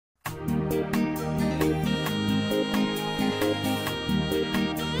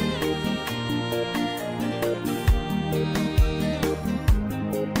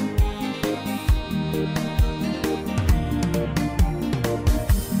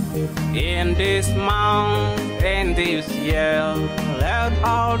In this month, in this year, let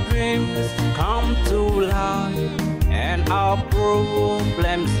our dreams come to life and our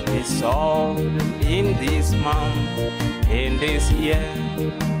problems be solved. In this month, in this year,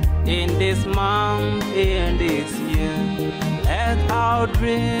 in this month, in this year, let our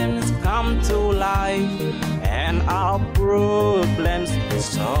dreams come to life and our problems be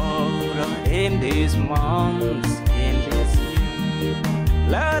solved. In this month, in this year,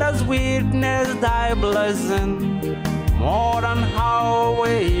 let us witness thy blessing more than how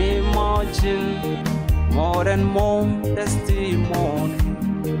we imagine, more and more testimony.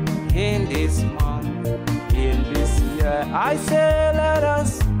 In this month, in this year, I say let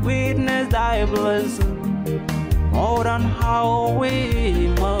us witness thy blessing more than how we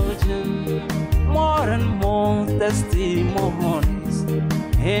imagine, more and more testimonies.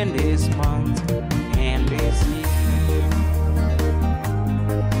 In this month, in this year.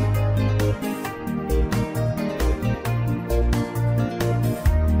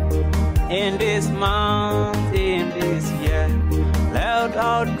 In this month, in this year, let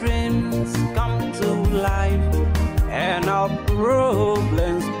our dreams come to life and our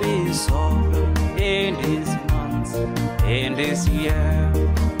problems be solved. In this month, in this year,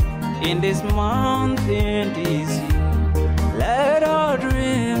 in this month, in this year, let our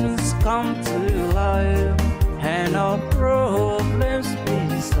dreams come to life and our problems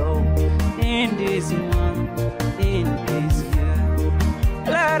be solved. In this month, in this year,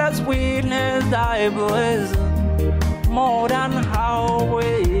 let us witness thy blessing more than how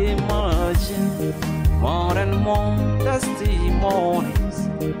we imagine, more and more testimonies.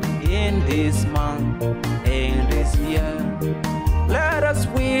 In this month, in this year, let us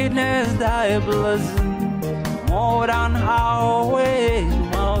witness thy blessing more than how we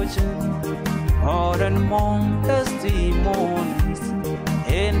imagine, more and more testimonies.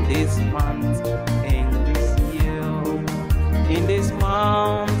 In this month, in this year, in this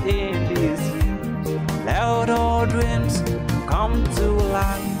month, in this year, let our dreams come to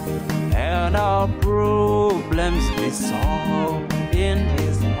life and our problems be solved. In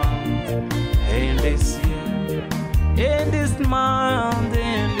this month, in this year, in this month,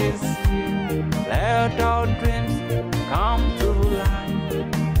 in this year, let our dreams come to life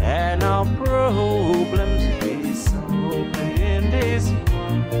and our problems be solved. In this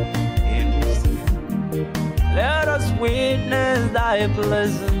month, in this year, let us witness thy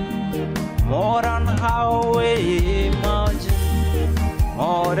blessing more than how we imagine,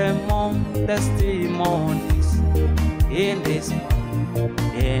 more and more testimonies. In this month,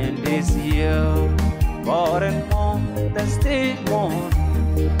 in this year, more and more testimony.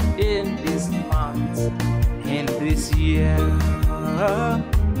 In this month, in this year.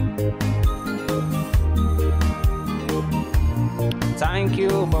 Thank you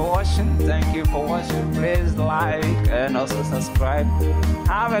for watching. Thank you for watching. Please like and also subscribe.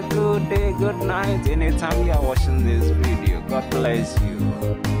 Have a good day, good night anytime you are watching this video. God bless you.